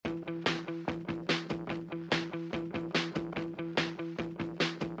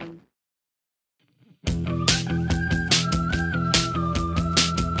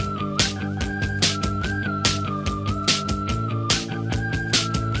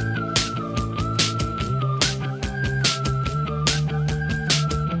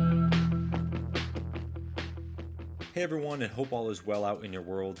Hey everyone, and hope all is well out in your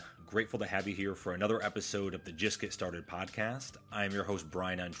world. Grateful to have you here for another episode of the Just Get Started podcast. I'm your host,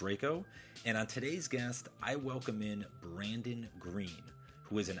 Brian Andreyko, and on today's guest, I welcome in Brandon Green,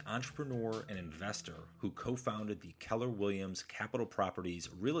 who is an entrepreneur and investor who co-founded the Keller Williams Capital Properties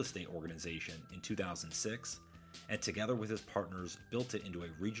real estate organization in 2006, and together with his partners, built it into a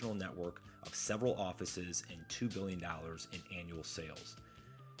regional network of several offices and $2 billion in annual sales.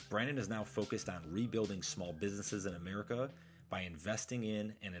 Brandon is now focused on rebuilding small businesses in America by investing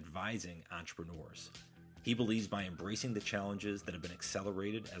in and advising entrepreneurs. He believes by embracing the challenges that have been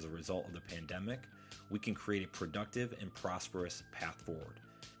accelerated as a result of the pandemic, we can create a productive and prosperous path forward.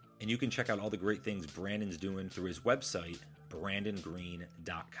 And you can check out all the great things Brandon's doing through his website,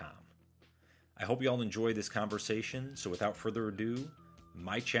 brandongreen.com. I hope you all enjoy this conversation. So without further ado,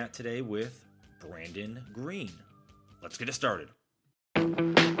 my chat today with Brandon Green. Let's get it started.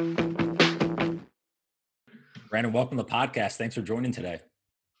 Brandon, welcome to the podcast. Thanks for joining today.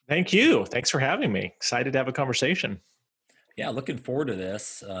 Thank you. Thanks for having me. Excited to have a conversation. Yeah, looking forward to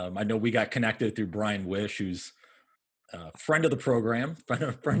this. I know we got connected through Brian Wish, who's a friend of the program,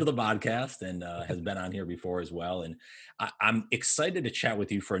 friend of the podcast, and has been on here before as well. And I'm excited to chat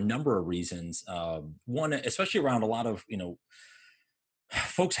with you for a number of reasons. One, especially around a lot of,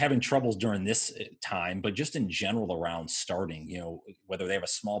 folks having troubles during this time, but just in general around starting, whether they have a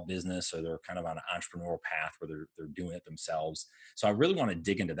small business or they're kind of on an entrepreneurial path where they're doing it themselves. So I really want to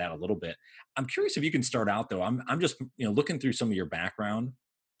dig into that a little bit. I'm curious if you can start out though. I'm just, looking through some of your background.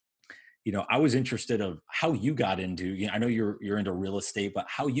 I was interested of how you got into, I know you're into real estate, but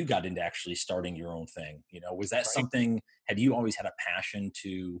how you got into actually starting your own thing. Was that something, had you always had a passion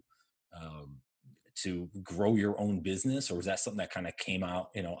to grow your own business, or was that something that kind of came out,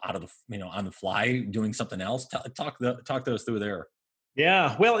 out of the, on the fly doing something else? Talk to us through there.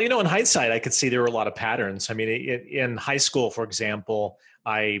 Yeah. Well, in hindsight, I could see there were a lot of patterns. I mean, in high school, for example,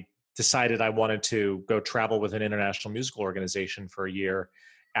 I decided I wanted to go travel with an international musical organization for a year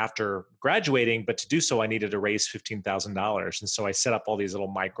after graduating, but to do so, I needed to raise $15,000. And so I set up all these little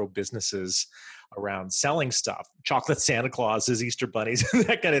micro businesses around selling stuff, chocolate Santa Clauses, Easter bunnies,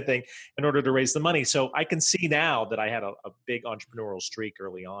 that kind of thing, in order to raise the money. So I can see now that I had a big entrepreneurial streak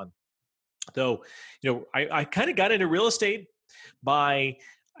early on. Though, I kind of got into real estate by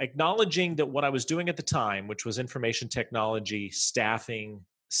acknowledging that what I was doing at the time, which was information technology, staffing,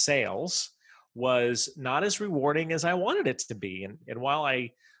 sales, was not as rewarding as I wanted it to be. And while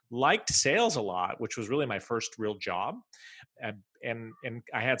I liked sales a lot, which was really my first real job, and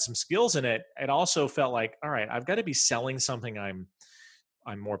I had some skills in it, it also felt like, all right, I've got to be selling something I'm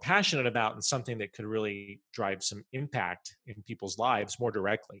more passionate about and something that could really drive some impact in people's lives more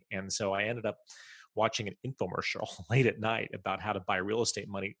directly. And so I ended up watching an infomercial late at night about how to buy real estate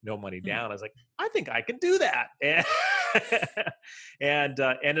no money down. I was like, I think I can do that. And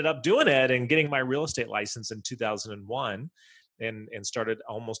ended up doing it and getting my real estate license in 2001 and started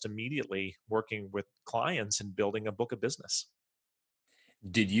almost immediately working with clients and building a book of business.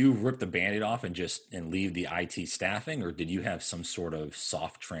 Did you rip the Band-Aid off and leave the IT staffing, or did you have some sort of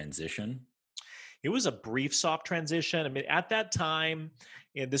soft transition? It was a brief soft transition. I mean, at that time,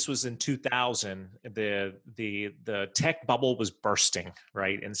 and this was in 2000, the tech bubble was bursting,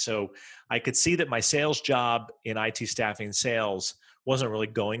 right? And so I could see that my sales job in IT staffing sales wasn't really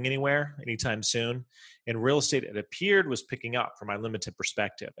going anywhere anytime soon. And real estate, it appeared, was picking up from my limited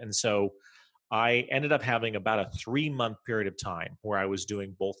perspective. And so I ended up having about a 3-month period of time where I was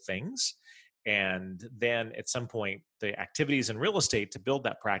doing both things. And then at some point, the activities in real estate to build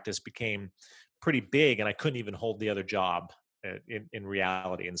that practice became pretty big, and I couldn't even hold the other job in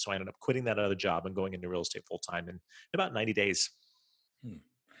reality. And so I ended up quitting that other job and going into real estate full time in about 90 days.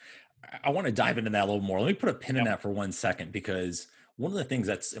 I want to dive into that a little more. Let me put a pin in that for 1 second, because one of the things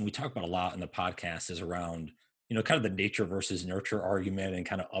and we talk about a lot in the podcast is around, kind of the nature versus nurture argument and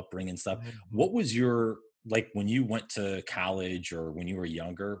kind of upbringing and stuff. Mm-hmm. What was your, like when you went to college or when you were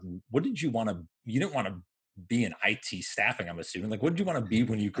younger, what did you want to, you didn't want to be in IT staffing, I'm assuming. Like, what did you want to be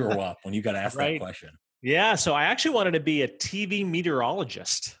when you grow up, when you got asked that question? Yeah. So I actually wanted to be a TV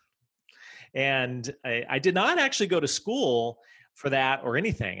meteorologist. And I did not actually go to school for that or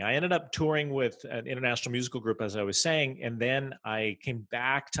anything. I ended up touring with an international musical group, as I was saying. And then I came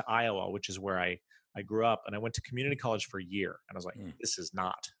back to Iowa, which is where I grew up. And I went to community college for a year. And I was like, this is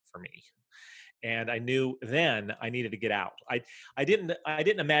not for me. And I knew then I needed to get out. I didn't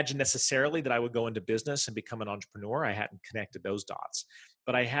imagine necessarily that I would go into business and become an entrepreneur. I hadn't connected those dots,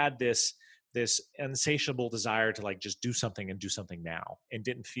 but I had this insatiable desire to just do something and do something now, and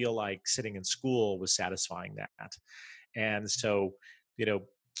didn't feel like sitting in school was satisfying that. And so,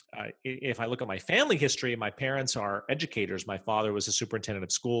 if I look at my family history, my parents are educators. My father was a superintendent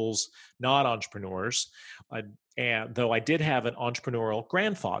of schools, not entrepreneurs. Uh, and though I did have an entrepreneurial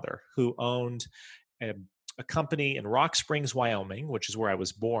grandfather who owned a, a company in Rock Springs, Wyoming, which is where I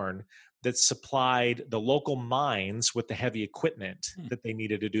was born, that supplied the local mines with the heavy equipment that they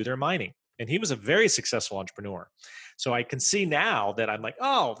needed to do their mining. And he was a very successful entrepreneur. So I can see now that I'm like,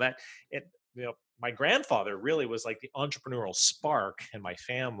 oh, that it, you know, my grandfather really was like the entrepreneurial spark in my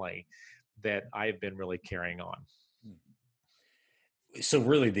family that I've been really carrying on. So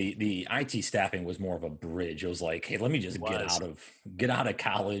really the IT staffing was more of a bridge. It was like, hey, let me just get out of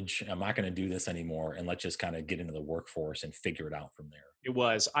college. I'm not going to do this anymore. And let's just kind of get into the workforce and figure it out from there. It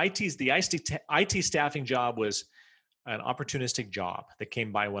was the IT staffing job was an opportunistic job that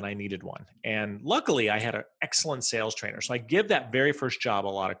came by when I needed one. And luckily I had an excellent sales trainer. So I give that very first job a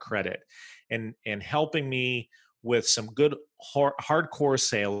lot of credit and helping me with some good hardcore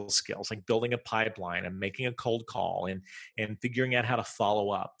sales skills, like building a pipeline and making a cold call and figuring out how to follow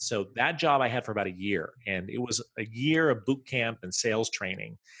up. So that job I had for about a year, and it was a year of boot camp and sales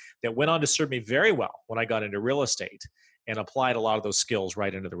training that went on to serve me very well when I got into real estate and applied a lot of those skills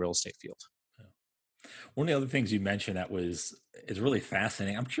right into the real estate field. One of the other things you mentioned that is really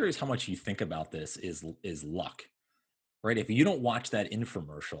fascinating. I'm curious how much you think about this is luck, right? If you don't watch that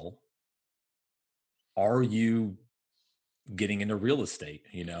infomercial, are you getting into real estate?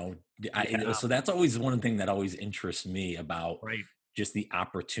 So that's always one thing that always interests me about just the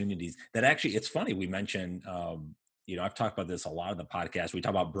opportunities that actually, it's funny. We mentioned, I've talked about this a lot of the podcast. We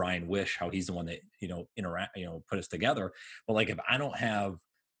talk about Brian Wish, how he's the one that, put us together. But like, if I don't have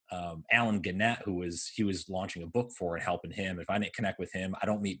Alan Gannett, he was launching a book for it, helping him. If I didn't connect with him, I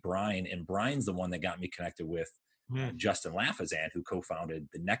don't meet Brian. And Brian's the one that got me connected with Justin Lafazan, who co-founded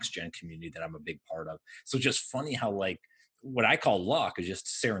the Next Gen community that I'm a big part of. So just funny how like what I call luck is just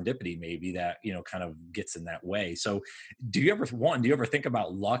serendipity, maybe that, kind of gets in that way. So do you ever think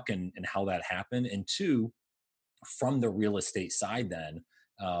about luck and how that happened? And two, from the real estate side, then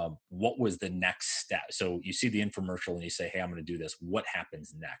what was the next step? So you see the infomercial and you say, hey, I'm going to do this. What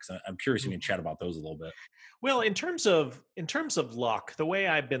happens next? I'm curious if you can chat about those a little bit. Well, in terms of luck, the way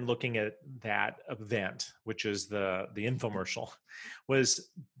I've been looking at that event, which is the infomercial,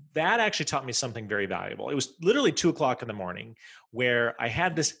 was that actually taught me something very valuable. It was literally 2:00 in the morning where I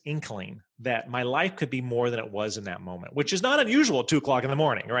had this inkling that my life could be more than it was in that moment, which is not unusual at 2:00 in the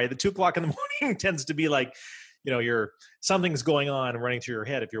morning, right? The 2:00 in the morning tends to be like, something's going on running through your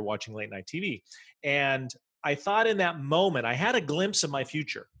head if you're watching late night TV. And I thought in that moment, I had a glimpse of my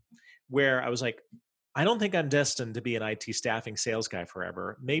future where I was like, I don't think I'm destined to be an IT staffing sales guy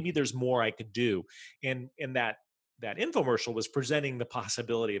forever. Maybe there's more I could do. And that infomercial was presenting the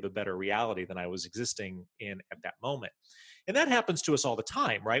possibility of a better reality than I was existing in at that moment. And that happens to us all the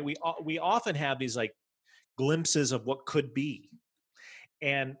time, right? We often have these like glimpses of what could be.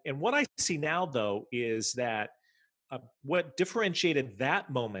 And what I see now, though, is that what differentiated that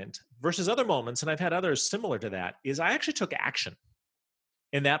moment versus other moments, and I've had others similar to that, is I actually took action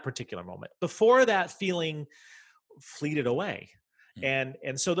in that particular moment before that feeling fleeted away. And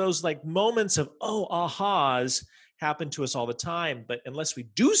so those like moments of, ahas happen to us all the time, but unless we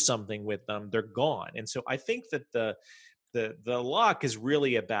do something with them, they're gone. And so I think that the luck is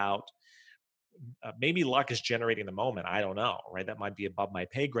really about, maybe luck is generating the moment. I don't know, right? That might be above my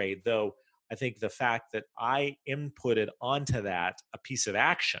pay grade, though. I think the fact that I inputted onto that a piece of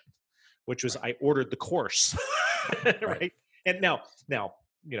action, which was I ordered the course, right? And now,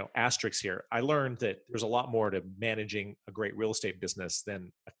 asterisks here. I learned that there's a lot more to managing a great real estate business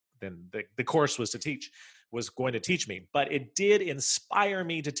than the course was going to teach me. But it did inspire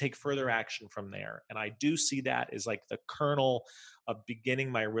me to take further action from there. And I do see that as like the kernel of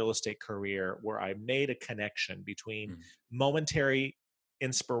beginning my real estate career, where I made a connection between momentary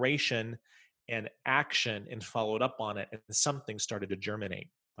inspiration and action and followed up on it, and something started to germinate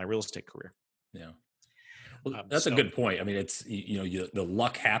my real estate career. Yeah. Well, that's a good point. I mean, it's, the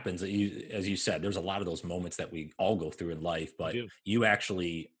luck happens. As you said, there's a lot of those moments that we all go through in life, but you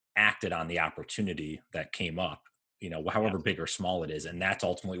actually acted on the opportunity that came up, however big or small it is. And that's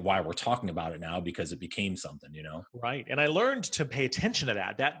ultimately why we're talking about it now, because it became something, Right. And I learned to pay attention to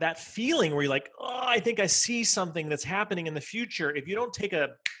that feeling where you're like, oh, I think I see something that's happening in the future. If you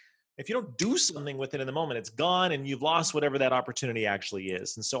don't do something with it in the moment, it's gone and you've lost whatever that opportunity actually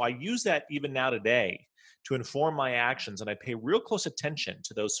is. And so I use that even now today to inform my actions. And I pay real close attention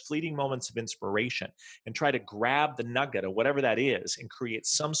to those fleeting moments of inspiration and try to grab the nugget of whatever that is and create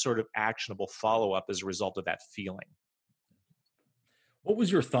some sort of actionable follow-up as a result of that feeling. What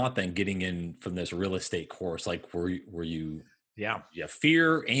was your thought then getting in from this real estate course? Like, were you Yeah. Yeah,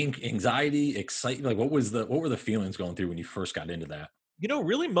 fear, anxiety, excitement. Like, what were the feelings going through when you first got into that?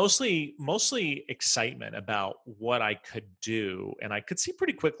 Really mostly excitement about what I could do, and I could see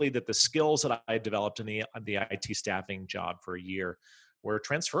pretty quickly that the skills that I had developed in the IT staffing job for a year were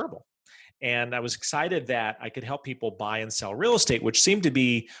transferable. And I was excited that I could help people buy and sell real estate, which seemed to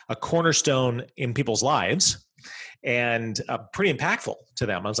be a cornerstone in people's lives and pretty impactful to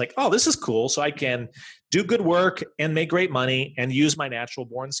them. I was like, oh, this is cool. So I can do good work and make great money and use my natural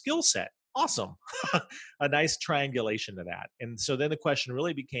born skill set. Awesome. A nice triangulation to that. And so then the question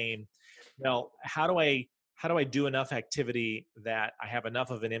really became, well, how do I do enough activity that I have enough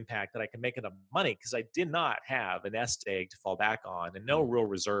of an impact that I can make enough money? Because I did not have a nest egg to fall back on and no real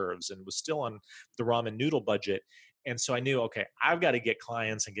reserves and was still on the ramen noodle budget. And so I knew, okay, I've got to get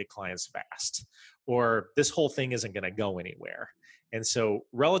clients and get clients fast, or this whole thing isn't going to go anywhere. And so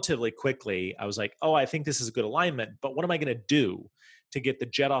relatively quickly, I was like, oh, I think this is a good alignment, but what am I going to do to get the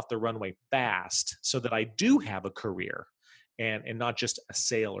jet off the runway fast so that I do have a career and not just a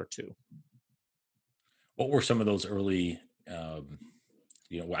sale or two? What were some of those early, I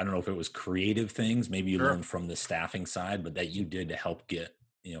don't know if it was creative things, maybe you Sure. learned from the staffing side, but that you did to help get,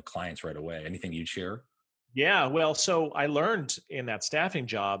 clients right away. Anything you'd share? Yeah, well, so I learned in that staffing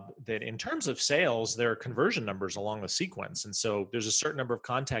job that in terms of sales, there are conversion numbers along the sequence. And so there's a certain number of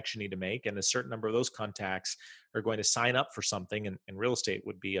contacts you need to make, and a certain number of those contacts are going to sign up for something. And real estate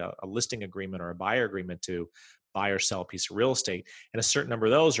would be a listing agreement or a buyer agreement to buy or sell a piece of real estate. And a certain number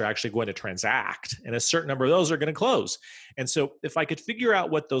of those are actually going to transact, and a certain number of those are going to close. And so if I could figure out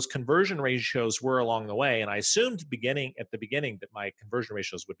what those conversion ratios were along the way, and I assumed at the beginning that my conversion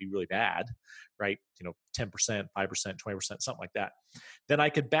ratios would be really bad, right? 10%, 5%, 20%, something like that. Then I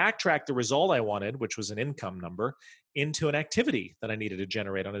could backtrack the result I wanted, which was an income number, into an activity that I needed to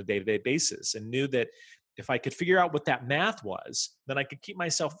generate on a day to day basis, and knew that if I could figure out what that math was, then I could keep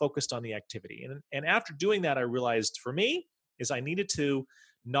myself focused on the activity. And after doing that, I realized for me is I needed to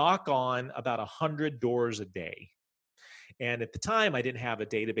knock on about 100 doors a day. And at the time, I didn't have a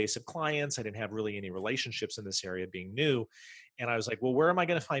database of clients. I didn't have really any relationships in this area being new. And I was like, well, where am I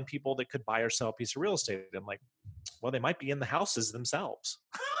going to find people that could buy or sell a piece of real estate? And I'm like, well, they might be in the houses themselves.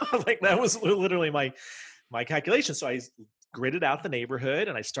 Like that was literally my calculation. So I gridded out the neighborhood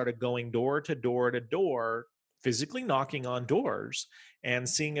and I started going door to door to door, physically knocking on doors and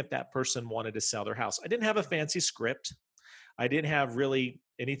seeing if that person wanted to sell their house. I didn't have a fancy script. I didn't have really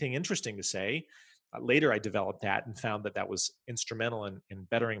anything interesting to say. Later, I developed that and found that that was instrumental in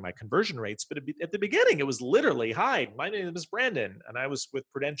bettering my conversion rates. But at the beginning, it was literally, hi, my name is Brandon, and I was with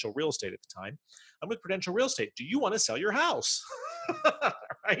Prudential Real Estate at the time. I'm with Prudential Real Estate. Do you want to sell your house?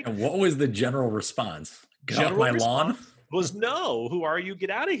 Right? And what was the general response? Get off General my lawn? response was no. Who are you? Get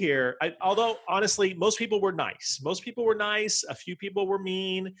out of here. Although, honestly, most people were nice. Most people were nice. A few people were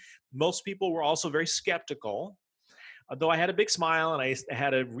mean. Most people were also very skeptical. Though I had a big smile and I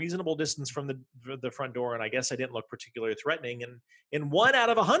had a reasonable distance from the front door, and I guess I didn't look particularly threatening. And one out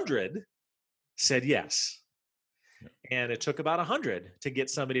of 100 said yes. And it took about 100 to get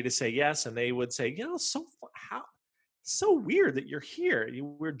somebody to say yes, and they would say, how so weird that you're here. We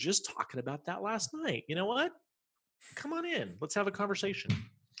were just talking about that last night. You know what? Come on in. Let's have a conversation.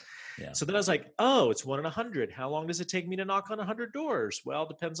 Yeah. So then I was like, oh, it's 1 in 100. How long does it take me to knock on 100 doors? Well,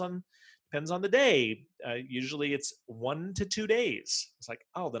 depends on the day. Usually it's 1 to 2 days. It's like,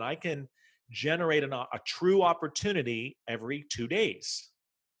 oh, then I can generate a true opportunity every 2 days.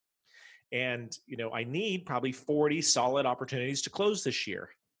 And I need probably 40 solid opportunities to close this year,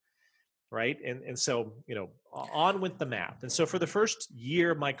 right? And so on with the math. And so for the first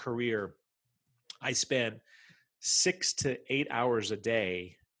year of my career, I spent 6 to 8 hours a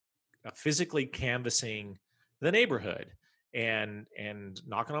day physically canvassing the neighborhood and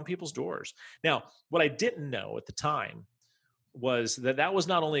knocking on people's doors. Now, what I didn't know at the time was that was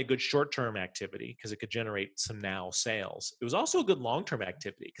not only a good short-term activity because it could generate some now sales. It was also a good long-term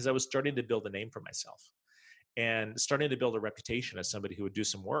activity because I was starting to build a name for myself and starting to build a reputation as somebody who would do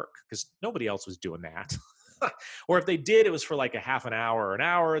some work because nobody else was doing that. Or if they did, it was for like a half an hour or an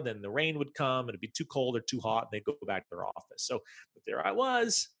hour, then the rain would come and it'd be too cold or too hot and they'd go back to their office. So but there I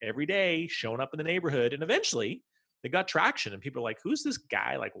was every day showing up in the neighborhood, and eventually they got traction and people are like, who's this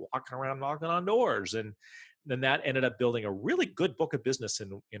guy like walking around knocking on doors? And then that ended up building a really good book of business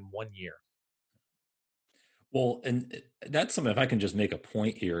in 1 year. Well, and that's something, if I can just make a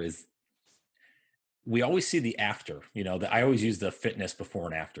point here, is we always see the after, that I always use the fitness before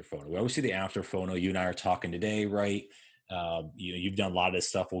and after photo. We always see the after photo. You and I are talking today, right? You've done a lot of this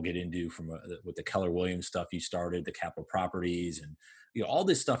stuff we'll get into with the Keller Williams stuff you started, the Capital Properties, and all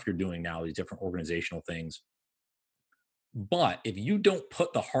this stuff you're doing now, these different organizational things. But if you don't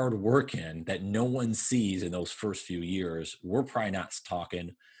put the hard work in that no one sees in those first few years, we're probably not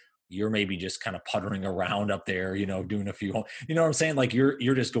talking. You're maybe just kind of puttering around up there, doing a few, you know what I'm saying? Like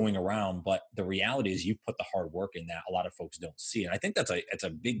you're just going around. But the reality is you put the hard work in that a lot of folks don't see. And I think that's a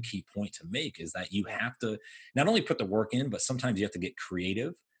big key point to make, is that you Yeah. have to not only put the work in, but sometimes you have to get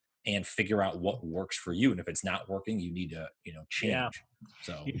creative and figure out what works for you. And if it's not working, you need to, Yeah. change.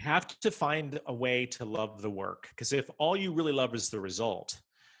 So You have to find a way to love the work, because if all you really love is the result,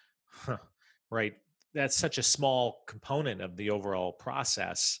 huh, right, that's such a small component of the overall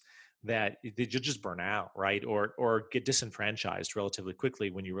process that you'll just burn out, right? Or get disenfranchised relatively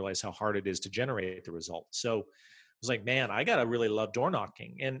quickly when you realize how hard it is to generate the result. So I was like, man, I gotta really love door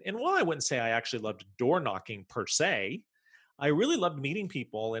knocking. And while I wouldn't say I actually loved door knocking per se, I really loved meeting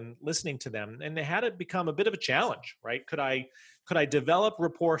people and listening to them, and it had it become a bit of a challenge, right? Could I develop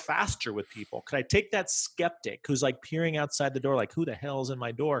rapport faster with people? Could I take that skeptic who's like peering outside the door, like who the hell's in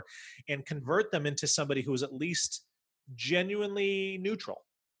my door, and convert them into somebody who was at least genuinely neutral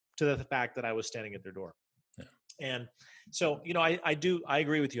to the fact that I was standing at their door? yeah. And so, I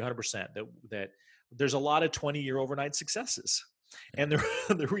agree with you 100% that there's a lot of 20-year overnight successes. Yeah. And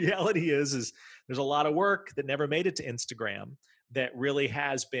the, the reality is there's a lot of work that never made it to Instagram that really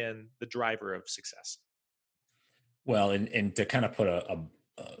has been the driver of success. Well, and to kind of put a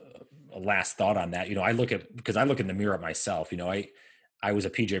last thought on that, because I look in the mirror at myself. I was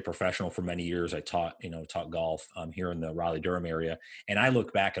a PJ professional for many years. I taught golf here in the Raleigh Durham area, and I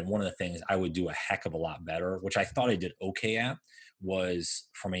look back, and one of the things I would do a heck of a lot better, which I thought I did okay at, was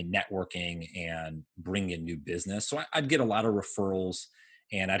from a networking and bringing in new business. So I'd get a lot of referrals.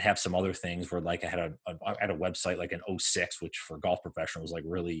 And I'd have some other things where, like, I had a website like an '06, which for golf professionals, like,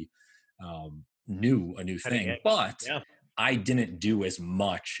 really a new Cutting thing, edge. but Yeah. I didn't do as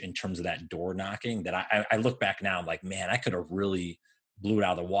much in terms of that door knocking that I look back now, I'm like, man, I could have really blew it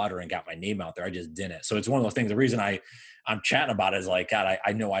out of the water and got my name out there. I just didn't. So it's one of those things. The reason I'm chatting about it is like, God,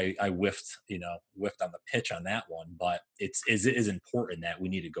 I know I whiffed on the pitch on that one, but it is important that we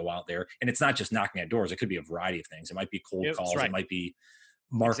need to go out there. And it's not just knocking at doors. It could be a variety of things. It might be cold Yep, that's calls. It right. might be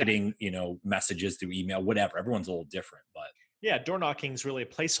Exactly. marketing, messages through email, whatever. Everyone's a little different, but Yeah, door knocking is really a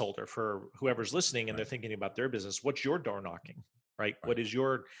placeholder for whoever's listening and they're right, thinking about their business. What's your door knocking, right? right. What is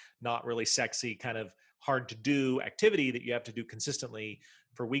your not really sexy, kind of hard to do activity that you have to do consistently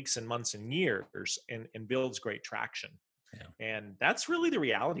for weeks and months and years, and builds great traction? Yeah. And that's really the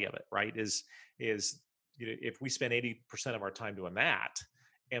reality of it, right? Is if we spend 80% of our time doing that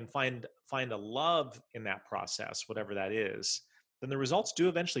and find a love in that process, whatever that is, then the results do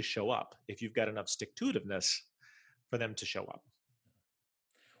eventually show up if you've got enough stick to itiveness for them to show up.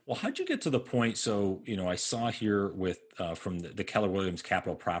 Well, how'd you get to the point? So, I saw here with from the Keller Williams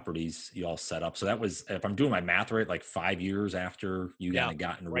Capital Properties you all set up. So that was, if I'm doing my math right, like 5 years after you kind Yeah, of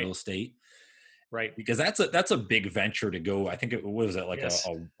got into right, real estate, right. because that's a big venture to go. I think it was it like Yes.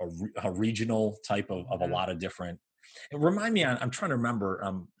 a regional type of a Mhm. lot of different. And remind me, I'm trying to remember.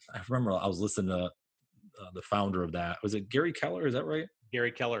 I remember I was listening to the founder of that. Was it Gary Keller? Is that right?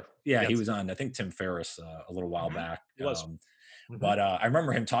 Gary Keller. Yeah, he Yes. was on, I think, Tim Ferriss a little while Mhm. back. It was. Mhm. But I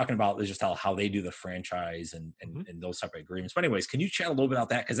remember him talking about just how they do the franchise and, and Mhm. and those type of agreements. But anyways, can you chat a little bit about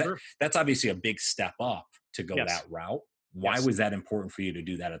that? Because Sure. that's obviously a big step up to go Yes. that route. Why Yes. was that important for you to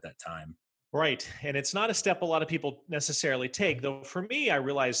do that at that time? Right. And it's not a step a lot of people necessarily take, though. For me, I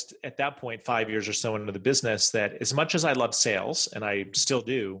realized at that point, 5 years or so into the business, that as much as I love sales, and I still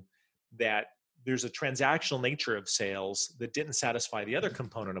do, that there's a transactional nature of sales that didn't satisfy the other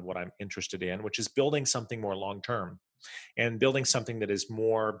component of what I'm interested in, which is building something more long term and building something that is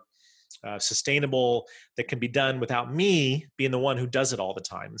more sustainable, that can be done without me being the one who does it all the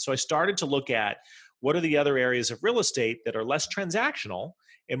time. So I started to look at what are the other areas of real estate that are less transactional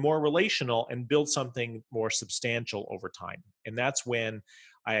and more relational, and build something more substantial over time. And that's when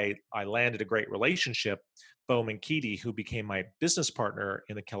I landed a great relationship, Bowman Keaty, who became my business partner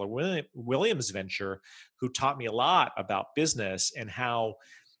in the Keller Williams venture, who taught me a lot about business and how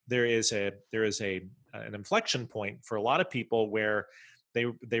there is an inflection point for a lot of people where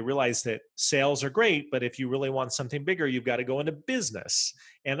they realize that sales are great, but if you really want something bigger, you've got to go into business,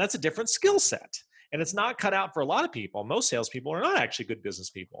 and that's a different skill set. And it's not cut out for a lot of people. Most salespeople are not actually good business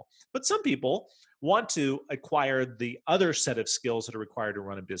people, but some people want to acquire the other set of skills that are required to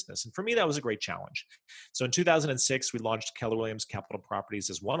run a business. And for me, that was a great challenge. So in 2006, we launched Keller Williams Capital Properties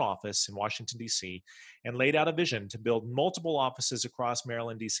as one office in Washington, D.C., and laid out a vision to build multiple offices across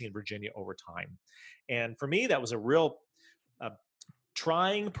Maryland, D.C., and Virginia over time. And for me, that was a real uh,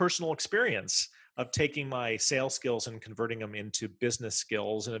 trying personal experience of taking my sales skills and converting them into business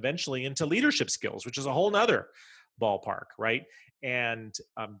skills and eventually into leadership skills, which is a whole nother ballpark, right? And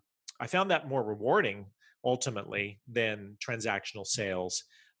I found that more rewarding ultimately than transactional sales,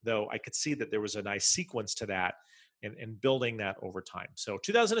 though I could see that there was a nice sequence to that and building that over time. So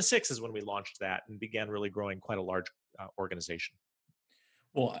 2006 is when we launched that and began really growing quite a large organization.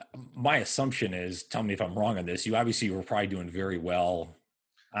 Well, my assumption is, tell me if I'm wrong on this, you obviously were probably doing very well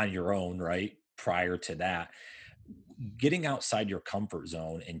on your own, right? Prior to that, getting outside your comfort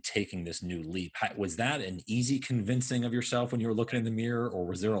zone and taking this new leap, was that an easy convincing of yourself when you were looking in the mirror, or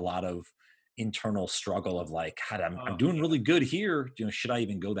was there a lot of internal struggle of like, God, I'm doing really good here. Should I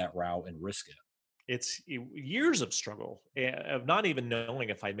even go that route and risk it? It's years of struggle of not even knowing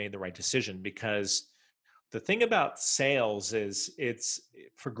if I made the right decision, because the thing about sales is it's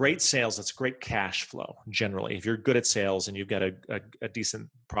for great sales, it's great cash flow. Generally, if you're good at sales and you've got a decent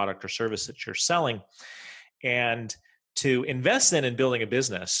product or service that you're selling, and to invest then in building a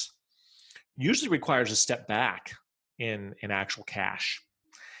business usually requires a step back in actual cash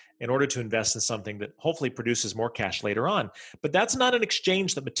in order to invest in something that hopefully produces more cash later on. But that's not an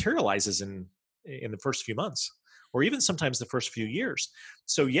exchange that materializes in the first few months, or even sometimes the first few years.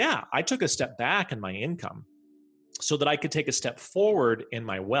 So yeah, I took a step back in my income so that I could take a step forward in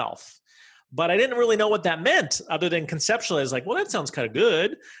my wealth. But I didn't really know what that meant other than conceptually. I was like, well, that sounds kind of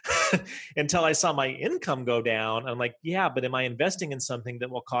good until I saw my income go down. I'm like, yeah, but am I investing in something that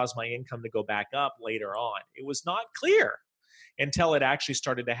will cause my income to go back up later on? It was not clear until it actually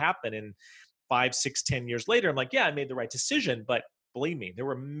started to happen. And 5, 6, 10 years later, I'm like, yeah, I made the right decision. But believe me, there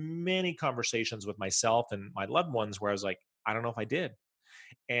were many conversations with myself and my loved ones where I was like, I don't know if I did,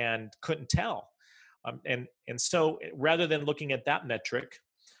 and couldn't tell. And so rather than looking at that metric,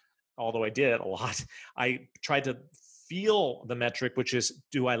 although I did a lot, I tried to feel the metric, which is,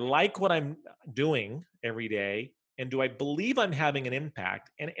 do I like what I'm doing every day? And do I believe I'm having an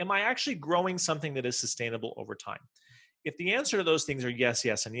impact? And am I actually growing something that is sustainable over time? If the answer to those things are yes,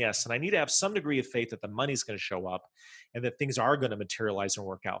 yes, and yes, and I need to have some degree of faith that the money's going to show up and that things are going to materialize and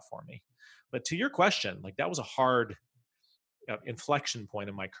work out for me. But to your question, like that was a hard inflection point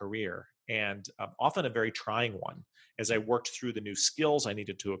in my career, and often a very trying one as I worked through the new skills I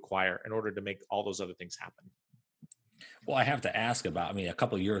needed to acquire in order to make all those other things happen. Well, I have to ask about, a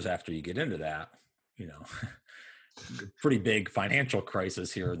couple of years after you get into that, pretty big financial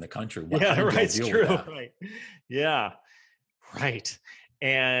crisis here in the country. Yeah, right. It's true. Right. Yeah. Right.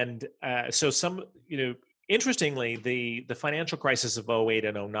 And so interestingly, the financial crisis of 08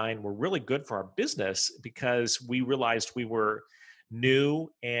 and 09 were really good for our business because we realized we were new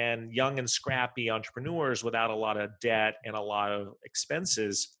and young and scrappy entrepreneurs without a lot of debt and a lot of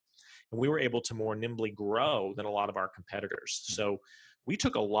expenses. And we were able to more nimbly grow than a lot of our competitors. So we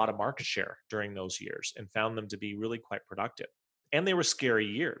took a lot of market share during those years and found them to be really quite productive. And they were scary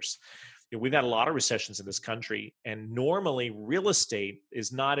years. We've had a lot of recessions in this country, and normally real estate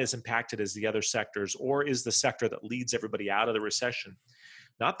is not as impacted as the other sectors, or is the sector that leads everybody out of the recession.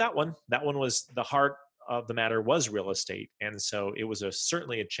 Not that one. That one was the heart of the matter was real estate. And so it was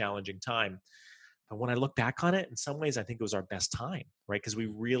certainly a challenging time. But when I look back on it, in some ways, I think it was our best time, right? Because we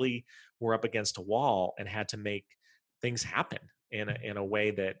really were up against a wall and had to make things happen in a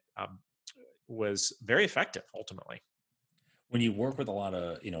way that was very effective ultimately. When you work with a lot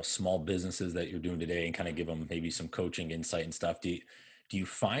of small businesses that you're doing today and kind of give them maybe some coaching insight and stuff, do you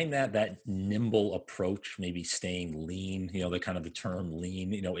find that nimble approach, maybe staying lean, the kind of the term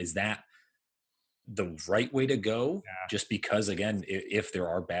lean, is that the right way to go? Yeah. Just because, again, if there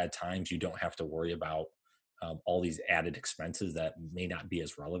are bad times, you don't have to worry about all these added expenses that may not be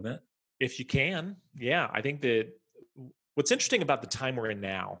as relevant. If you can, yeah. I think that what's interesting about the time we're in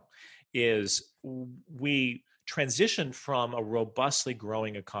now is we transitioned from a robustly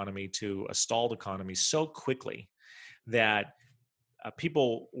growing economy to a stalled economy so quickly that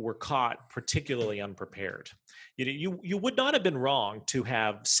people were caught particularly unprepared. You would not have been wrong to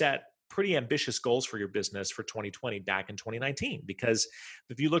have set pretty ambitious goals for your business for 2020 back in 2019, because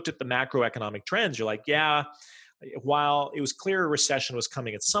if you looked at the macroeconomic trends, you're like, yeah, while it was clear a recession was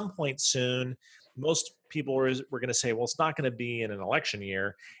coming at some point soon, most people were going to say, well, it's not going to be in an election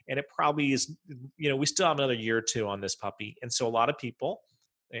year. And it probably is, we still have another year or two on this puppy. And so a lot of people,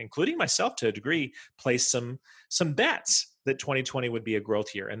 including myself to a degree, placed some bets that 2020 would be a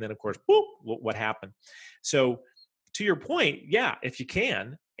growth year. And then of course, whoop, what happened? So to your point, yeah, if you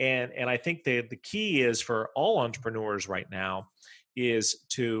can. And I think the key is for all entrepreneurs right now is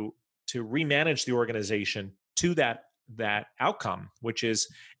to remanage the organization to that that outcome, which is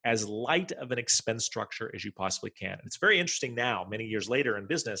as light of an expense structure as you possibly can. It's very interesting now, many years later in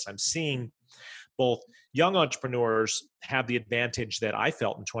business, I'm seeing both young entrepreneurs have the advantage that I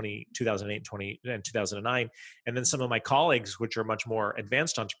felt in 2008, 2009. And then some of my colleagues, which are much more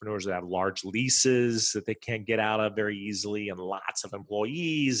advanced entrepreneurs that have large leases that they can't get out of very easily and lots of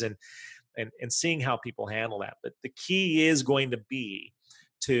employees and seeing how people handle that. But the key is going to be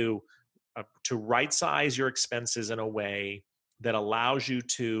to right size your expenses in a way that allows you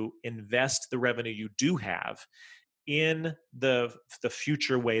to invest the revenue you do have in the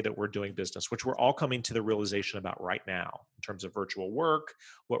future way that we're doing business, which we're all coming to the realization about right now in terms of virtual work,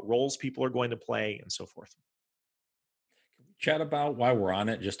 what roles people are going to play, and so forth. Chat about why we're on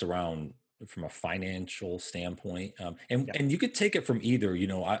it, just around from a financial standpoint, Yeah. and you could take it from either.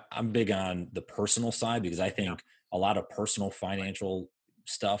 I'm big on the personal side because I Yeah. think a lot of personal financial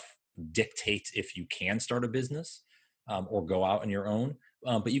stuff dictates if you can start a business or go out on your own.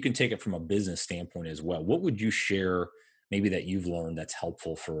 But you can take it from a business standpoint as well. What would you share, maybe that you've learned that's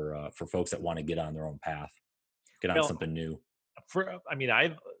helpful for folks that want to get on their own path, get on Well, something new?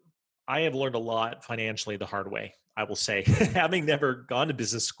 I have learned a lot financially the hard way, I will say. Having never gone to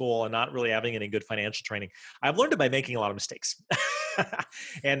business school and not really having any good financial training, I've learned it by making a lot of mistakes.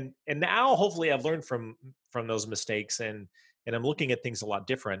 And now hopefully I've learned from those mistakes, and I'm looking at things a lot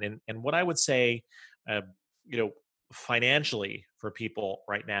different. And what I would say, uh, you know, financially for people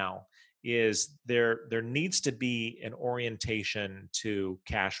right now is there needs to be an orientation to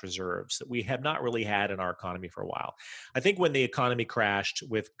cash reserves that we have not really had in our economy for a while. I think when the economy crashed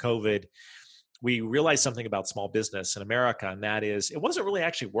with COVID, we realized something about small business in America, and that is it wasn't really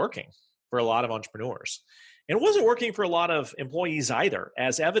actually working for a lot of entrepreneurs. And it wasn't working for a lot of employees either,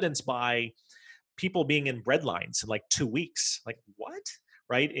 as evidenced by people being in bread lines in like 2 weeks. Like, what?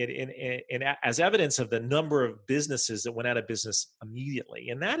 Right? And as evidence of the number of businesses that went out of business immediately.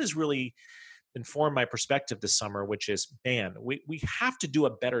 And that has really informed my perspective this summer, which is, man, we have to do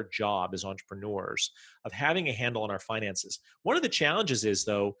a better job as entrepreneurs of having a handle on our finances. One of the challenges is,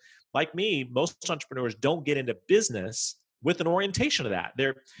 though, like me, most entrepreneurs don't get into business with an orientation of that.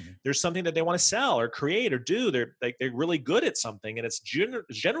 Mhm. There's something that they want to sell or create or do. They're really good at something, and it's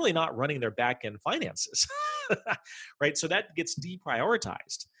generally not running their back end finances, right? So that gets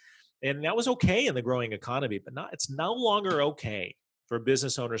deprioritized, and that was okay in the growing economy, but not. It's no longer okay for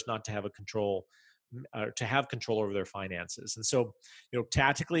business owners not to have to have control over their finances. And so,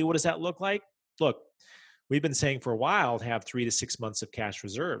 tactically, what does that look like? Look, we've been saying for a while to have 3 to 6 months of cash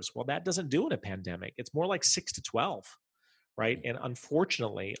reserves. Well, that doesn't do in a pandemic. It's more like 6 to 12, right? And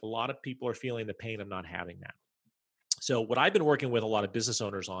unfortunately, a lot of people are feeling the pain of not having that. So what I've been working with a lot of business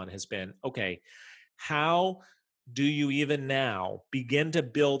owners on has been, okay, how do you even now begin to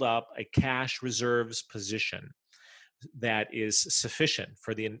build up a cash reserves position that is sufficient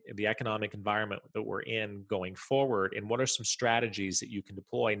for the economic environment that we're in going forward? And what are some strategies that you can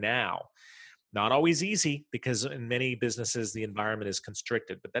deploy now? Not always easy, because in many businesses the environment is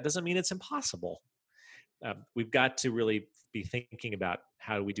constricted, but that doesn't mean it's impossible. We've got to really be thinking about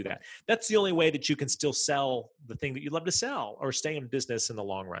how do we do that. That's the only way that you can still sell the thing that you love to sell or stay in business in the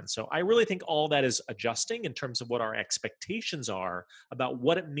long run. So I really think all that is adjusting in terms of what our expectations are about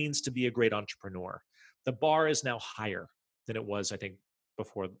what it means to be a great entrepreneur. The bar is now higher than it was, I think,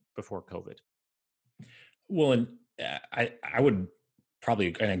 before COVID. Well, and I would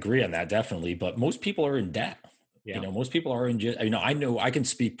probably agree on that, definitely. But most people are in debt. Yeah. Most people are in. I know I can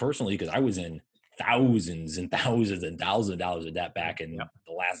speak personally because I was in thousands and thousands and thousands of dollars of debt back in Yeah.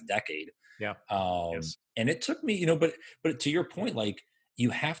 the last decade. Yeah. Yes. And it took me, but to your point, like, you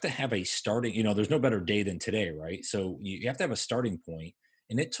have to have a starting. There's no better day than today, right? So you have to have a starting point.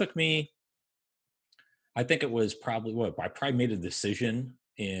 And it took me, I think it was probably I probably made a decision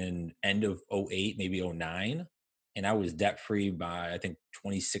in end of '08, maybe '09, and I was debt free by, I think,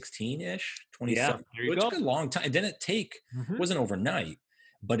 2016-ish, Yeah. 27. There you It took go. a long time. It didn't take, Mhm. wasn't overnight,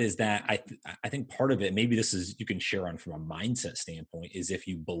 but is that I think part of it, maybe this is, you can share on from a mindset standpoint, is if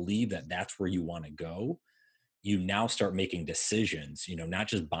you believe that that's where you want to go, you now start making decisions, not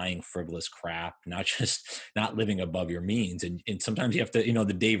just buying frivolous crap, not just not living above your means. And sometimes you have to,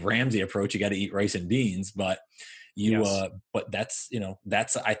 the Dave Ramsey approach, you got to eat rice and beans, but Yes. but that's,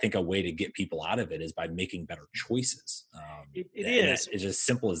 I think, a way to get people out of it is by making better choices. It And that is. is as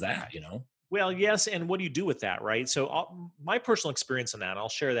simple as that. Well, yes, and what do you do with that, right? So, my personal experience in that, I'll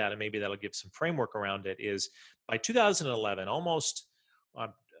share that, and maybe that'll give some framework around it. Is by 2011, almost,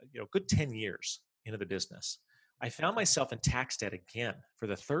 good 10 years into the business, I found myself in tax debt again for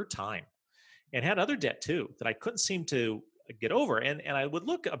the third time, and had other debt too that I couldn't seem to get over. And I would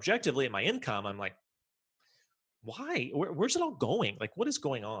look objectively at my income. I'm like, why? Where's it all going? Like, what is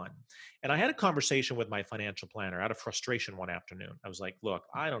going on? And I had a conversation with my financial planner out of frustration one afternoon. I was like, look,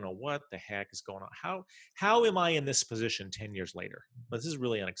 I don't know what the heck is going on. How am I in this position 10 years later? This is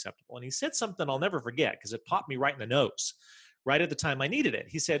really unacceptable. And he said something I'll never forget because it popped me right in the nose, right at the time I needed it.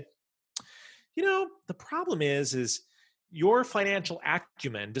 He said, the problem is your financial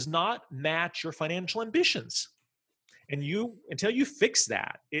acumen does not match your financial ambitions. And until you fix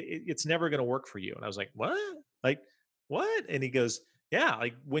that, it's never going to work for you. And I was like, what? Like, what? And he goes, yeah,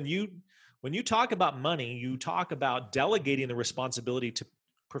 like when you talk about money, you talk about delegating the responsibility to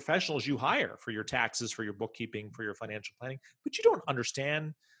professionals you hire for your taxes, for your bookkeeping, for your financial planning, but you don't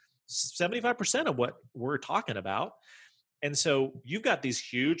understand 75% of what we're talking about. And so you've got these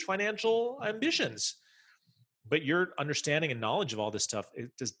huge financial ambitions, but your understanding and knowledge of all this stuff,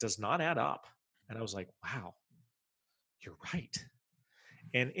 it just does not add up. And I was like, wow, you're right.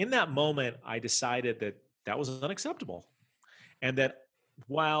 And in that moment, I decided that that was unacceptable. And that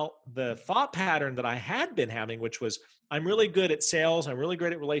while the thought pattern that I had been having, which was, I'm really good at sales, I'm really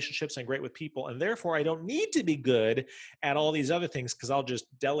great at relationships, I'm great with people, and therefore I don't need to be good at all these other things because I'll just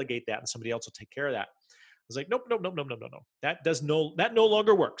delegate that and somebody else will take care of that. I was like, nope. That no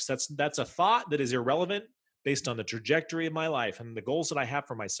longer works. That's a thought that is irrelevant based on the trajectory of my life and the goals that I have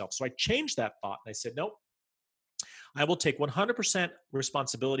for myself. So I changed that thought and I said, nope, I will take 100%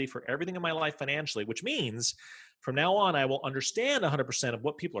 responsibility for everything in my life financially, which means from now on, I will understand 100% of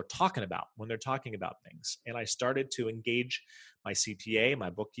what people are talking about when they're talking about things. And I started to engage my CPA, my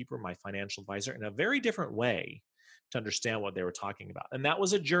bookkeeper, my financial advisor in a very different way to understand what they were talking about. And that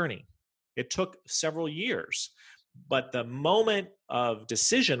was a journey. It took several years, but the moment of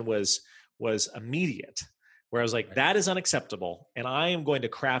decision was immediate, where I was like, that is unacceptable. And I am going to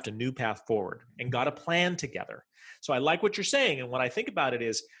craft a new path forward and got a plan together. So I like what you're saying. And what I think about it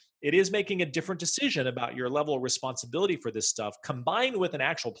is making a different decision about your level of responsibility for this stuff, combined with an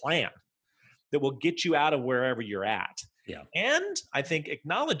actual plan that will get you out of wherever you're at. Yeah. And I think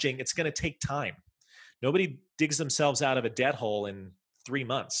acknowledging it's going to take time. Nobody digs themselves out of a debt hole in 3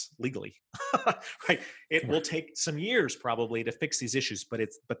 months legally. Right? It will take some years probably to fix these issues, but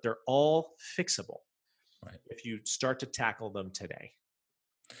they're all fixable. Right. If you start to tackle them today.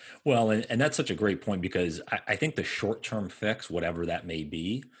 Well, and that's such a great point because I think the short-term fix, whatever that may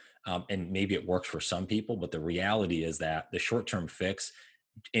be, and maybe it works for some people, but the reality is that the short-term fix,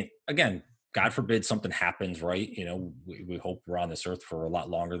 and again, God forbid something happens, right? We hope we're on this earth for a lot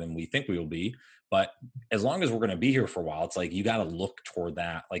longer than we think we will be. But as long as we're going to be here for a while, it's like you got to look toward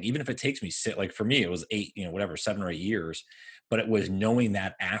that. Like even if it takes me, like for me, it was 7 or 8 years, but it was knowing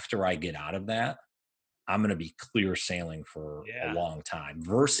that after I get out of that, I'm going to be clear sailing for a long time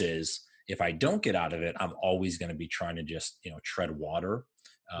versus if I don't get out of it, I'm always going to be trying to just, tread water.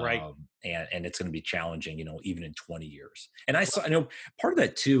 Right. And it's going to be challenging, even in 20 years. And I know part of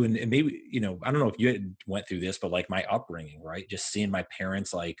that too. And maybe, I don't know if you went through this, but like my upbringing, right. Just seeing my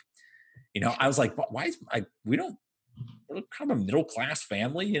parents, like, I was like, why is we're kind of a middle-class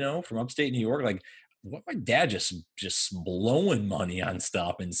family, from upstate New York. Like what my dad just blowing money on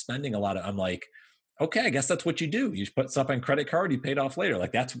stuff and spending a lot of, I'm like, okay, I guess that's what you do. You put stuff on credit card, you pay it off later.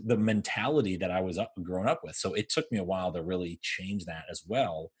 Like that's the mentality that I was growing up with. So it took me a while to really change that as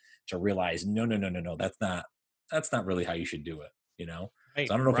well, to realize, no, that's not really how you should do it. Right,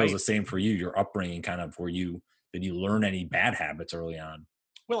 so I don't know if it was the same for you, your upbringing kind of did you learn any bad habits early on?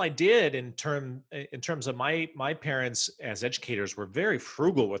 Well, I did in terms of my parents as educators were very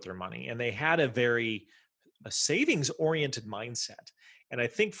frugal with their money, and they had a savings oriented mindset. And I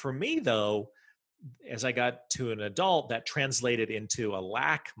think for me though, as I got to an adult, that translated into a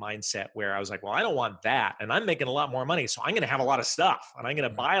lack mindset where I was like, well, I don't want that. And I'm making a lot more money. So I'm going to have a lot of stuff and I'm going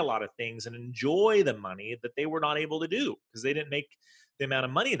to buy a lot of things and enjoy the money that they were not able to do because they didn't make the amount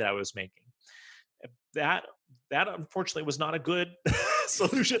of money that I was making. That unfortunately was not a good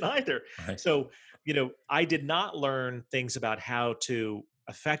solution either. Right. So, I did not learn things about how to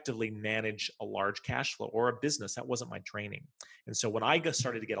effectively manage a large cash flow or a business. That wasn't my training. And so when I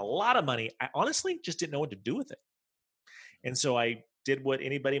started to get a lot of money, I honestly just didn't know what to do with it. And so I did what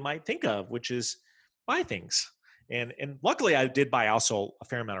anybody might think of, which is buy things. And luckily I did buy also a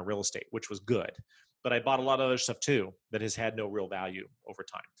fair amount of real estate, which was good. But I bought a lot of other stuff too that has had no real value over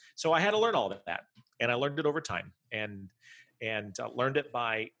time. So I had to learn all of that. And I learned it over time and learned it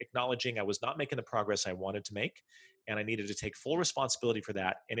by acknowledging I was not making the progress I wanted to make. And I needed to take full responsibility for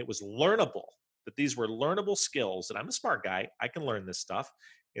that. And it was learnable, that these were learnable skills, that I'm a smart guy. I can learn this stuff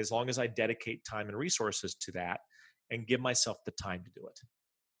as long as I dedicate time and resources to that and give myself the time to do it.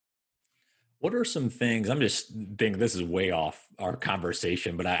 What are some things? I'm just thinking this is way off our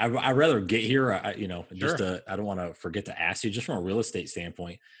conversation, but I rather get here. Sure. I don't want to forget to ask you, just from a real estate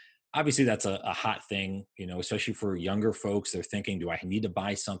standpoint. Obviously, that's a hot thing, especially for younger folks. They're thinking, do I need to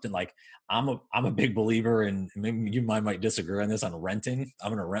buy something? Like I'm a big believer, and maybe you might disagree on this, on renting. I'm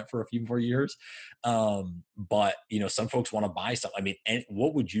going to rent for a few more years, but some folks want to buy something. I mean,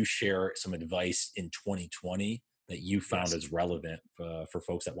 what would you share some advice in 2020 that you found Yes. as relevant for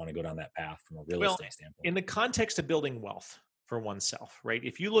folks that want to go down that path from a real Well, estate standpoint? in the context of building wealth for oneself, right?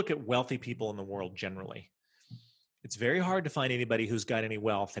 If you look at wealthy people in the world generally, it's very hard to find anybody who's got any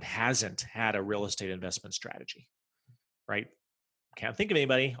wealth that hasn't had a real estate investment strategy, right? Can't think of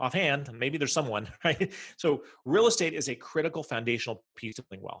anybody offhand. Maybe there's someone, right? So real estate is a critical foundational piece of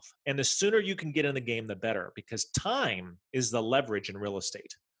building wealth. And the sooner you can get in the game, the better, because time is the leverage in real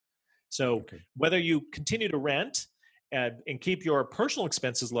estate. So Okay. whether you continue to rent and keep your personal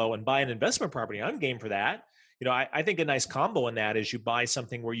expenses low and buy an investment property, I'm game for that. I think a nice combo in that is you buy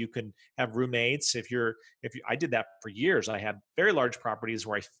something where you can have roommates. I did that for years. I had very large properties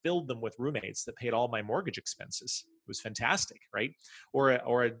where I filled them with roommates that paid all my mortgage expenses. It was fantastic, right? Or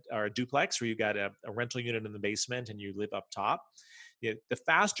a duplex where you got a rental unit in the basement and you live up top. The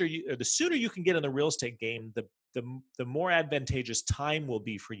sooner you can get in the real estate game, the more advantageous time will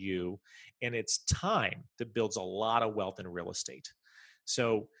be for you, and it's time that builds a lot of wealth in real estate.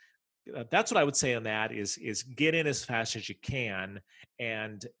 So that's what I would say on that is get in as fast as you can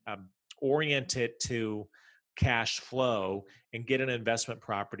and orient it to cash flow and get an investment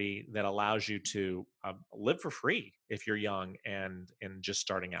property that allows you to live for free if you're young and just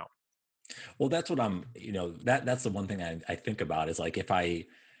starting out. Well, that's what that's the one thing I think about is like,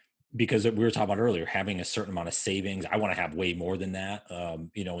 because we were talking about earlier, having a certain amount of savings, I want to have way more than that,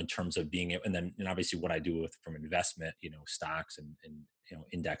 in terms of being able, and obviously what I do from investment, stocks and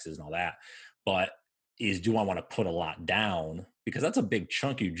indexes and all that. But do I want to put a lot down? Because that's a big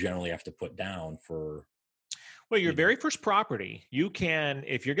chunk you generally have to put down for. Well, your very first property, you can,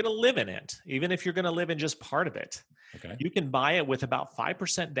 if you're going to live in it, even if you're going to live in just part of it, Okay. you can buy it with about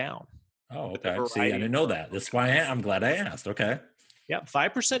 5% down. Oh, okay. See, I didn't know that. That's why I'm glad I asked. Okay. Yeah,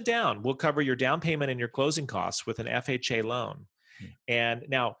 5% down will cover your down payment and your closing costs with an FHA loan. And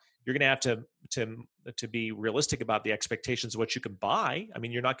now you're going to have to be realistic about the expectations of what you can buy. I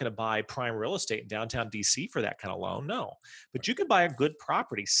mean, you're not going to buy prime real estate in downtown DC for that kind of loan, no. But you can buy a good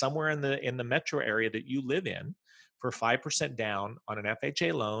property somewhere in the metro area that you live in for 5% down on an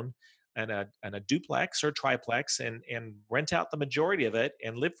FHA loan and a duplex or triplex and rent out the majority of it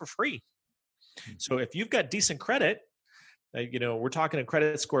and live for free. So if you've got decent credit, we're talking a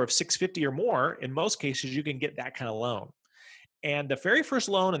credit score of 650 or more. In most cases, you can get that kind of loan. And the very first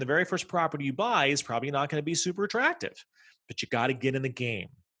loan and the very first property you buy is probably not going to be super attractive, but you got to get in the game,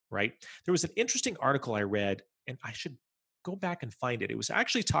 right? There was an interesting article I read, and I should go back and find it. It was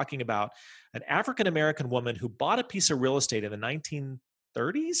actually talking about an African-American woman who bought a piece of real estate in the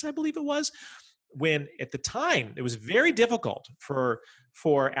 1930s, I believe it was, when at the time it was very difficult for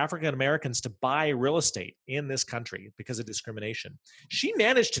African Americans to buy real estate in this country because of discrimination. She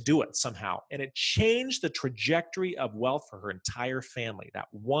managed to do it somehow, and it changed the trajectory of wealth for her entire family. That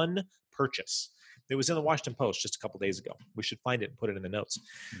one purchase. It was in the Washington Post just a couple of days ago. We should find it and put it in the notes.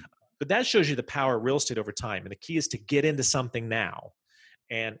 But that shows you the power of real estate over time. And the key is to get into something now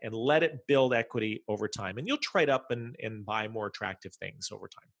and let it build equity over time. And you'll trade up and buy more attractive things over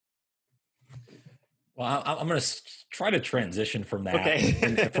time. Well, I'm going to try to transition from that.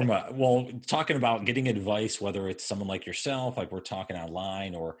 Okay. Talking about getting advice, whether it's someone like yourself, like we're talking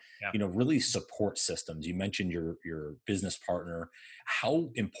online, or, really support systems. You mentioned your business partner. How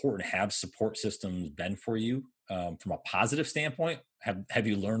important have support systems been for you from a positive standpoint? Have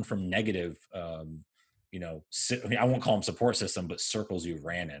you learned from negative, I won't call them support system, but circles you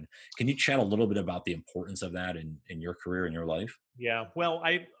ran in? Can you chat a little bit about the importance of that in your career, in your life? Yeah. Well,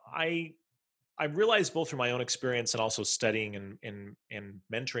 I realized both from my own experience and also studying and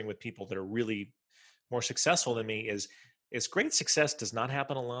mentoring with people that are really more successful than me is great success does not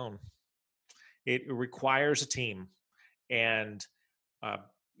happen alone. It requires a team, and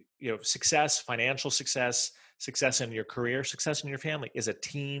success, financial success, success in your career, success in your family is a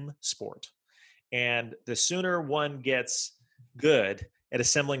team sport. And the sooner one gets good at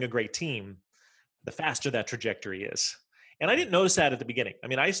assembling a great team, the faster that trajectory is. And I didn't notice that at the beginning. I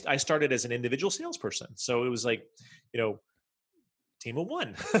mean, I started as an individual salesperson. So it was like, team of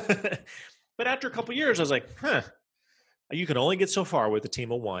one. But after a couple of years, I was like, you can only get so far with a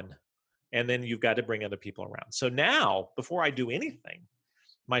team of one. And then you've got to bring other people around. So now, before I do anything,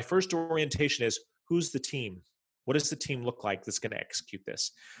 my first orientation is, who's the team? What does the team look like that's going to execute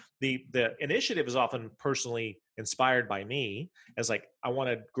this? the initiative is often personally inspired by me as like, I want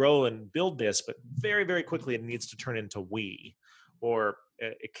to grow and build this, but very, very quickly it needs to turn into we, or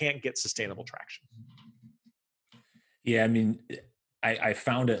it can't get sustainable traction. Yeah, I mean, I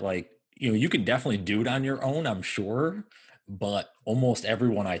found it like, you can definitely do it on your own, I'm sure, but almost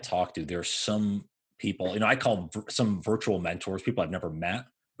everyone I talk to, there's some people, I call them some virtual mentors, people I've never met,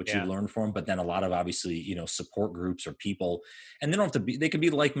 but you Yeah. learn from, but then a lot of obviously, support groups or people, and they don't have to be, they can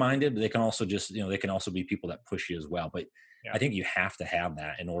be like-minded, but they can also just, they can also be people that push you as well. But Yeah. I think you have to have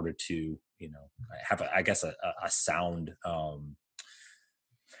that in order to, have I guess a sound,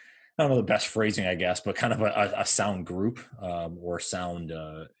 I don't know the best phrasing, I guess, but kind of a sound group, or sound,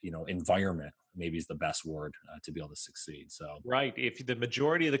 environment, maybe is the best word to be able to succeed. So, Right. If the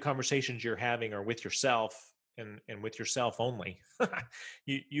majority of the conversations you're having are with yourself and with yourself only,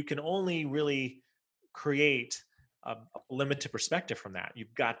 you can only really create a limited perspective from that.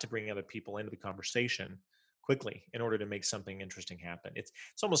 You've got to bring other people into the conversation quickly in order to make something interesting happen. It's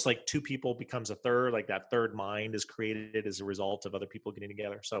almost like two people becomes a third, like that third mind is created as a result of other people getting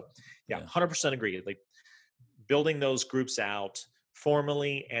together. So yeah, 100% agree. Like building those groups out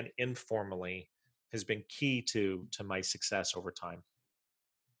formally and informally has been key to my success over time.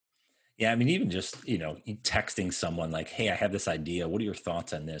 Yeah, I mean, even just, texting someone like, "Hey, I have this idea. What are your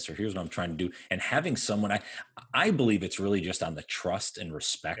thoughts on this?" Or "Here's what I'm trying to do." And having someone, I believe it's really just on the trust and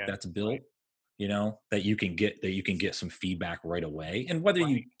respect Yeah, that's built, right, that you can get some feedback right away. And whether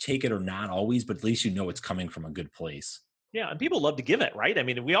you right. take it or not always, but at least it's coming from a good place. Yeah, and people love to give it, right? I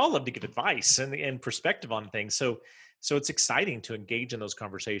mean, we all love to give advice and perspective on things. So it's exciting to engage in those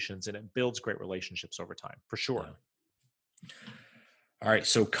conversations, and it builds great relationships over time, for sure. Yeah. All right.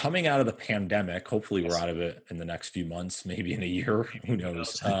 So coming out of the pandemic, hopefully we're Yes. out of it in the next few months, maybe in a year, who Who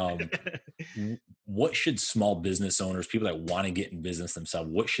knows? knows? What should small business owners, people that want to get in business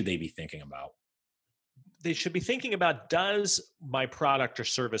themselves, what should they be thinking about? They should be thinking about, does my product or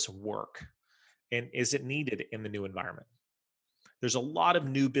service work? And is it needed in the new environment? There's a lot of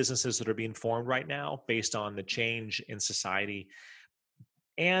new businesses that are being formed right now based on the change in society.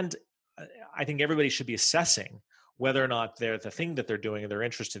 And I think everybody should be assessing whether or not they're the thing that they're doing and they're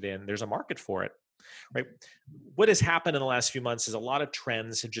interested in, there's a market for it, right? What has happened in the last few months is a lot of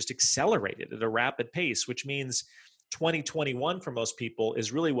trends have just accelerated at a rapid pace, which means 2021 for most people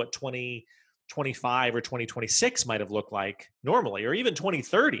is really what 2025 or 2026 might have looked like normally, or even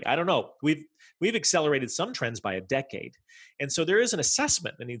 2030. I don't know. We've accelerated some trends by a decade. And so there is an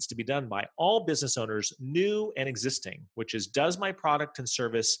assessment that needs to be done by all business owners, new and existing, which is, does my product and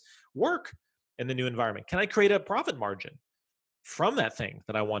service work in the new environment? Can I create a profit margin from that thing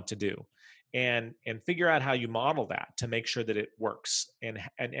that I want to do? And figure out how you model that to make sure that it works, and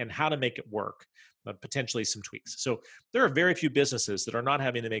how to make it work, potentially some tweaks. So there are very few businesses that are not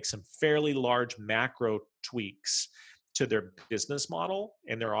having to make some fairly large macro tweaks to their business model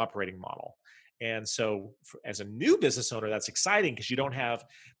and their operating model. And so as a new business owner, that's exciting because you don't have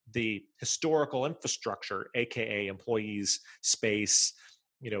the historical infrastructure, AKA employees, space,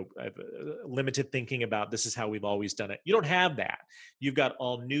 limited thinking about this is how we've always done it. You don't have that. You've got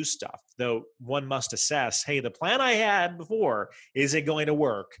all new stuff, though one must assess, hey, the plan I had before, is it going to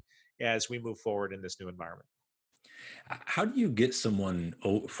work as we move forward in this new environment? How do you get someone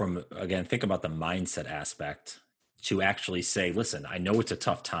from, again, think about the mindset aspect, to actually say, listen, I know it's a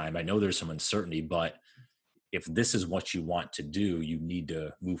tough time. I know there's some uncertainty, but if this is what you want to do, you need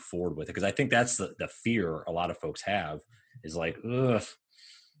to move forward with it. Because I think that's the fear a lot of folks have, is like, ugh,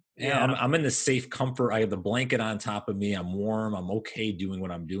 yeah, I'm in the safe comfort. I have the blanket on top of me. I'm warm. I'm okay doing what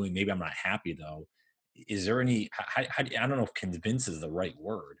I'm doing. Maybe I'm not happy though. Is there any, I don't know if convince is the right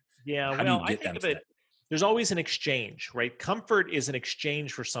word. Yeah, How do you well, I get think them of to it, that? there's always an exchange, right? Comfort is an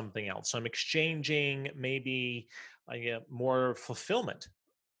exchange for something else. So I'm exchanging maybe more fulfillment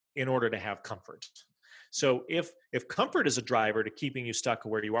in order to have comfort. So if comfort is a driver to keeping you stuck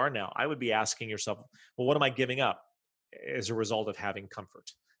where you are now, I would be asking yourself, well, what am I giving up as a result of having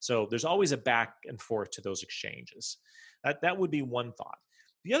comfort? So there's always a back and forth to those exchanges. That would be one thought.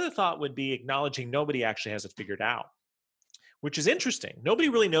 The other thought would be acknowledging nobody actually has it figured out, which is interesting. Nobody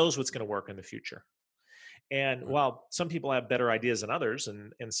really knows what's going to work in the future. And Right. while some people have better ideas than others,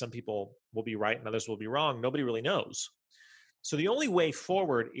 and some people will be right and others will be wrong, nobody really knows. So the only way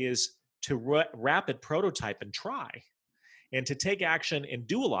forward is to rapid prototype and try, and to take action and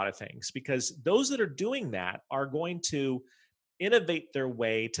do a lot of things, because those that are doing that are going to innovate their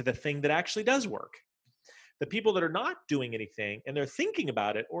way to the thing that actually does work. The people that are not doing anything and they're thinking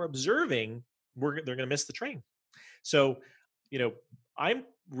about it or observing, they're going to miss the train. So, I'm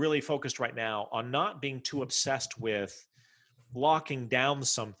really focused right now on not being too obsessed with locking down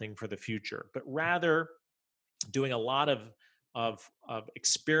something for the future, but rather doing a lot of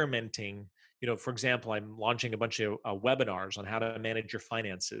experimenting. For example, I'm launching a bunch of webinars on how to manage your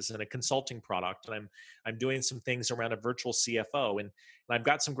finances and a consulting product, and I'm doing some things around a virtual CFO, and I've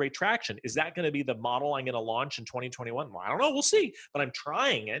got some great traction. Is that going to be the model I'm going to launch in 2021? Well, I don't know. We'll see. But I'm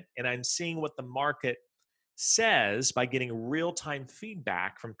trying it, and I'm seeing what the market says by getting real-time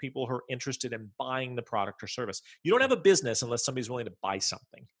feedback from people who are interested in buying the product or service. You don't have a business unless somebody's willing to buy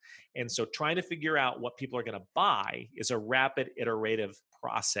something. And so trying to figure out what people are going to buy is a rapid iterative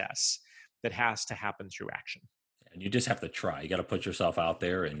process that has to happen through action. And you just have to try. You got to put yourself out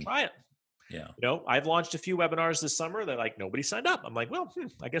there and try it. Yeah. I've launched a few webinars this summer that nobody signed up. I'm like, well,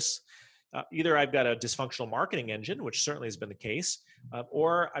 I guess either I've got a dysfunctional marketing engine, which certainly has been the case,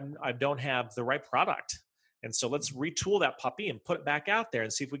 or I don't have the right product. And so let's retool that puppy and put it back out there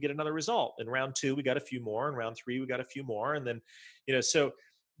and see if we get another result. In round 2, we got a few more. In round 3, we got a few more. And then, so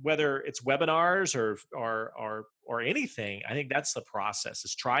whether it's webinars or anything, I think that's the process: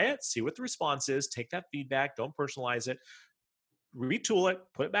 is try it, see what the response is, take that feedback, don't personalize it, retool it,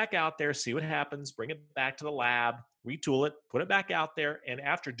 put it back out there, see what happens, bring it back to the lab, retool it, put it back out there. And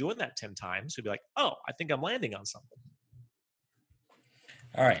after doing that 10 times, you'll be like, oh, I think I'm landing on something.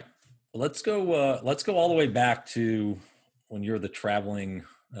 All right. Let's go all the way back to when you're the traveling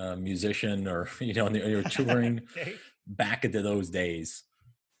musician, or you're touring. Okay. Back into those days.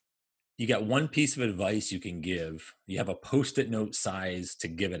 You got one piece of advice you can give. You have a Post-it note size to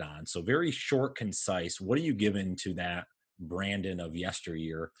give it on. So very short, concise. What are you giving to that Brandon of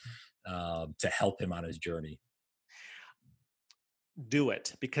yesteryear to help him on his journey? Do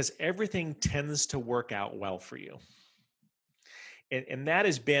it, because everything tends to work out well for you. And that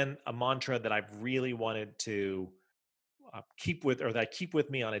has been a mantra that I've really wanted to keep with, or that I keep with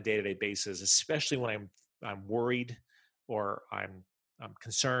me on a day-to-day basis, especially when I'm worried or I'm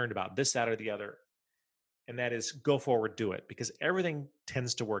concerned about this, that, or the other. And that is, go forward, do it, because everything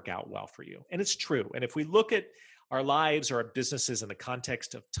tends to work out well for you. And it's true. And if we look at our lives or our businesses in the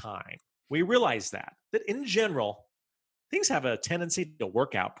context of time, we realize that in general, things have a tendency to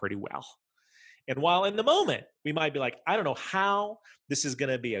work out pretty well. And while in the moment, we might be like, I don't know how this is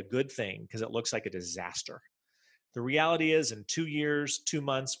going to be a good thing because it looks like a disaster. The reality is, in 2 years, 2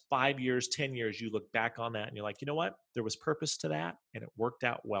 months, 5 years, 10 years, you look back on that and you're like, you know what? There was purpose to that, and it worked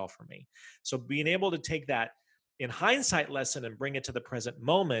out well for me. So being able to take that in hindsight lesson and bring it to the present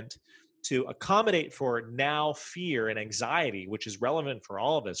moment to accommodate for now fear and anxiety, which is relevant for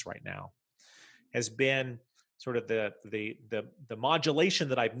all of us right now, has been sort of the modulation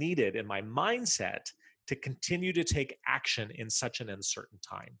that I've needed in my mindset to continue to take action in such an uncertain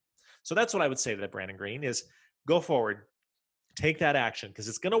time. So that's what I would say to Brandon Green is, go forward, take that action, because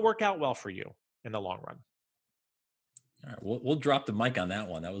it's going to work out well for you in the long run. All right, we'll drop the mic on that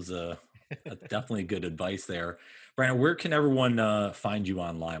one. That was a definitely good advice there. Brandon, where can everyone find you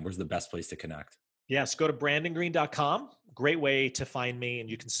online? Where's the best place to connect? Yes, go to brandongreen.com. Great way to find me. And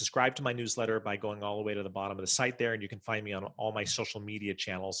you can subscribe to my newsletter by going all the way to the bottom of the site there. And you can find me on all my social media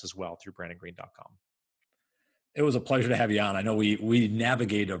channels as well through brandongreen.com. It was a pleasure to have you on. I know we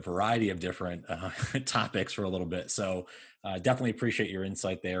navigate a variety of different topics for a little bit. So definitely appreciate your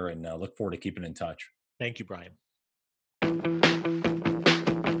insight there, and look forward to keeping in touch. Thank you, Brian.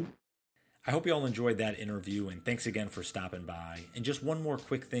 I hope you all enjoyed that interview, and thanks again for stopping by. And just one more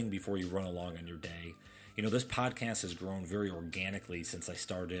quick thing before you run along on your day. This podcast has grown very organically since I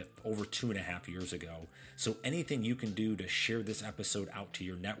started it over 2.5 years ago. So anything you can do to share this episode out to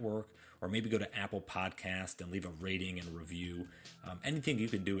your network, or maybe go to Apple Podcast and leave a rating and a review, anything you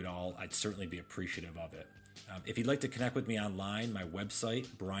can do at all, I'd certainly be appreciative of it. If you'd like to connect with me online, my website,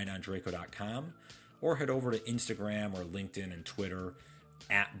 brianondrako.com, or head over to Instagram or LinkedIn and Twitter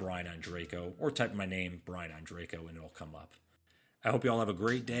 @BrianOndrako, or type my name, Brian Ondrako, and it'll come up. I hope you all have a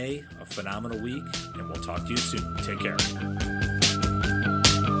great day, a phenomenal week, and we'll talk to you soon. Take care.